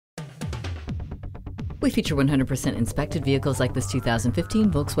We feature 100% inspected vehicles like this 2015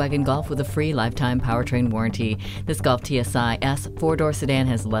 Volkswagen Golf with a free lifetime powertrain warranty. This Golf TSI S 4-door sedan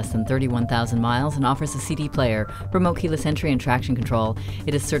has less than 31,000 miles and offers a CD player, remote keyless entry, and traction control.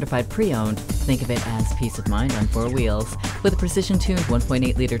 It is certified pre-owned. Think of it as peace of mind on 4 wheels. With a precision-tuned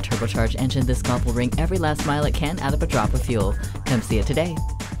 1.8-liter turbocharged engine, this Golf will wring every last mile it can out of a drop of fuel. Come see it today.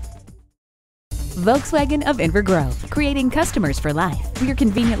 Volkswagen of Inver Grove, creating customers for life. We are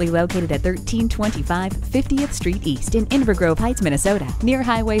conveniently located at 1325 50th Street East in Inver-Grove-Heights, Minnesota, near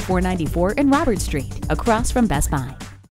Highway 494 and Robert Street, across from Best Buy.